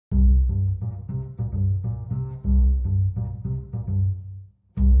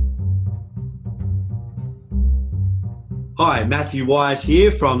Hi, Matthew Wyatt here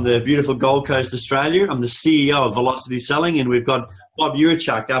from the beautiful Gold Coast, Australia. I'm the CEO of Velocity Selling, and we've got Bob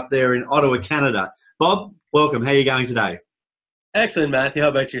Urachuk up there in Ottawa, Canada. Bob, welcome. How are you going today? Excellent, Matthew. How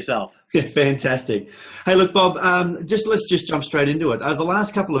about yourself? Fantastic. Hey, look, Bob, let's just jump straight into it. Over the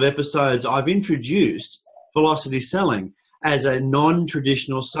last couple of episodes, I've introduced Velocity Selling as a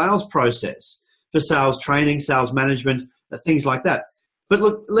non-traditional sales process for sales training, sales management, things like that. But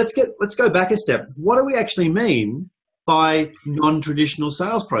look, let's go back a step. What do we actually mean by non-traditional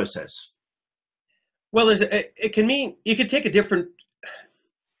sales process? Well, it can mean you could take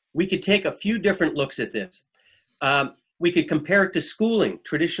we could take a few different looks at this. We could compare it to schooling.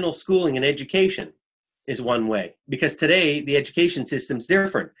 Traditional schooling and education is one way, because today the education system's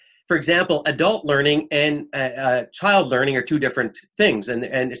different. For example, adult learning and child learning are two different things, and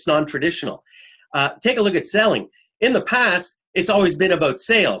it's non-traditional. Take a look at selling. In the past, it's always been about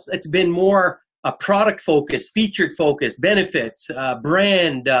sales. It's been more a product focus, featured focus, benefits,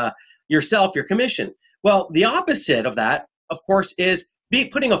 brand, yourself, your commission. Well, the opposite of that, of course, is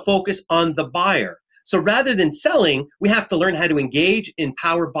putting a focus on the buyer. So rather than selling, we have to learn how to engage,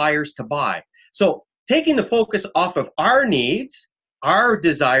 empower buyers to buy. So taking the focus off of our needs, our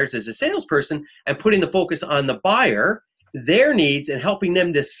desires as a salesperson, and putting the focus on the buyer, their needs, and helping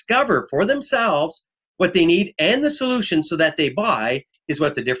them discover for themselves what they need and the solution so that they buy is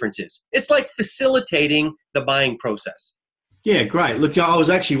what the difference is. It's like facilitating the buying process. Yeah, great. Look, I was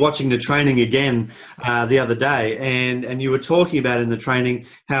actually watching the training again the other day, and you were talking about in the training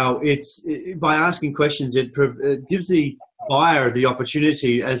how by asking questions, it gives the buyer the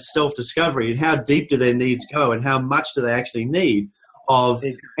opportunity as self-discovery and how deep do their needs go and how much do they actually need of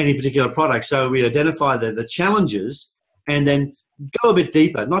any particular product. So we identify the challenges and then go a bit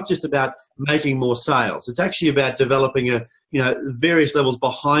deeper, not just about making more sales. It's actually about developing various levels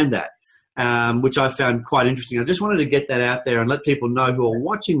behind that. Which I found quite interesting. I just wanted to get that out there and let people know who are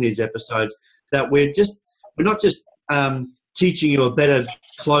watching these episodes that we're not just teaching you a better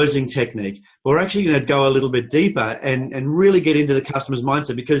closing technique. We're actually going to go a little bit deeper and really get into the customer's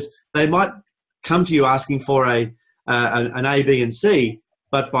mindset, because they might come to you asking for an A, B, and C,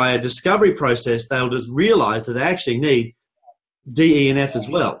 but by a discovery process, they'll just realize that they actually need D, E, and F as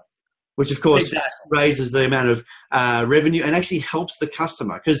well, which of course raises the amount of revenue and actually helps the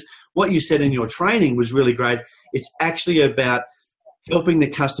customer. Because what you said in your training was really great. It's actually about helping the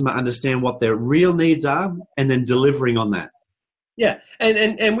customer understand what their real needs are and then delivering on that. Yeah,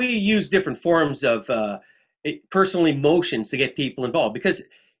 and we use different forms of personal emotions to get people involved, because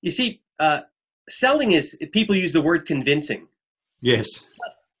you see, selling is, people use the word convincing. Yes.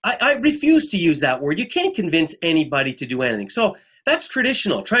 I refuse to use that word. You can't convince anybody to do anything. So that's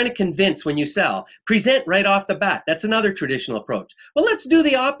traditional, trying to convince when you sell. Present right off the bat. That's another traditional approach. Well, let's do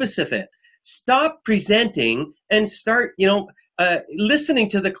the opposite of it. Stop presenting and start, listening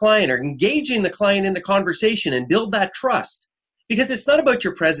to the client or engaging the client in the conversation and build that trust. Because it's not about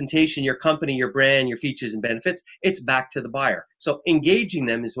your presentation, your company, your brand, your features and benefits. It's back to the buyer. So engaging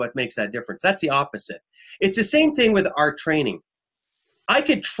them is what makes that difference. That's the opposite. It's the same thing with our training. I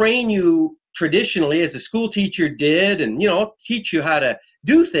could train you traditionally as a school teacher did and, teach you how to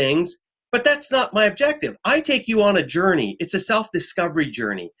do things, but that's not my objective. I take you on a journey. It's a self-discovery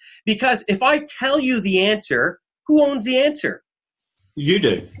journey, because if I tell you the answer, who owns the answer? You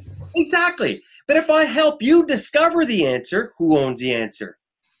do. Exactly. But if I help you discover the answer, who owns the answer?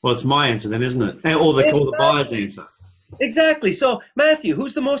 Well, it's my answer then, isn't it? Or the buyer's answer. Exactly. So, Matthew,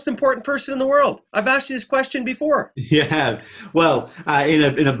 who's the most important person in the world? I've asked you this question before. Yeah. Well,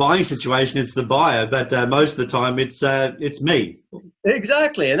 in a buying situation, it's the buyer, but most of the time, it's me.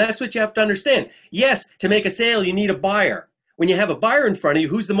 Exactly, and that's what you have to understand. Yes, to make a sale, you need a buyer. When you have a buyer in front of you,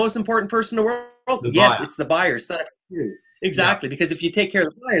 who's the most important person in the world? Yes, it's the buyer. It's not you. Exactly, because if you take care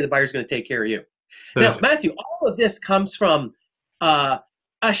of the buyer's going to take care of you. Perfect. Now, Matthew, all of this comes from a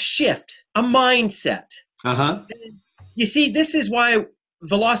shift, a mindset. Uh-huh. You see, this is why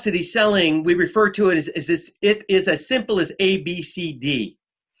velocity selling, we refer to it it is as simple as A, B, C, D.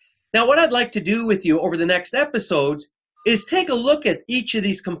 Now, what I'd like to do with you over the next episodes is take a look at each of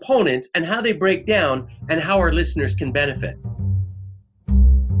these components and how they break down and how our listeners can benefit.